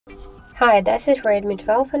Hi, this is Redmi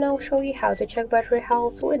 12 and I'll show you how to check battery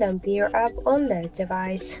health with Ampere app on this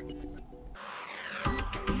device.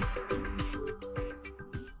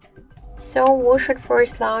 So we should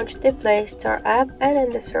first launch the Play Store app and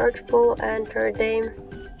in the search pool enter the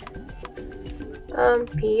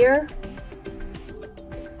Ampere.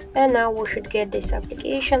 And now we should get this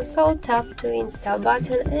application, so tap to install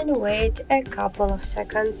button and wait a couple of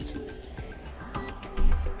seconds.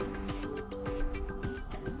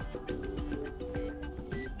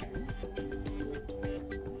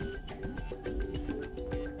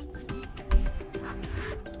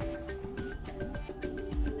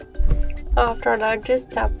 After that, just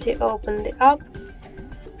tap to open the app,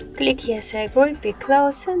 click yes I agree, be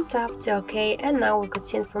close and tap to OK, and now we could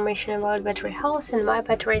see information about battery health and my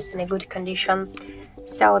battery is in a good condition.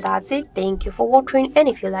 So that's it, thank you for watching, and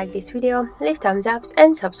if you like this video, leave thumbs up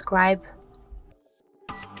and subscribe.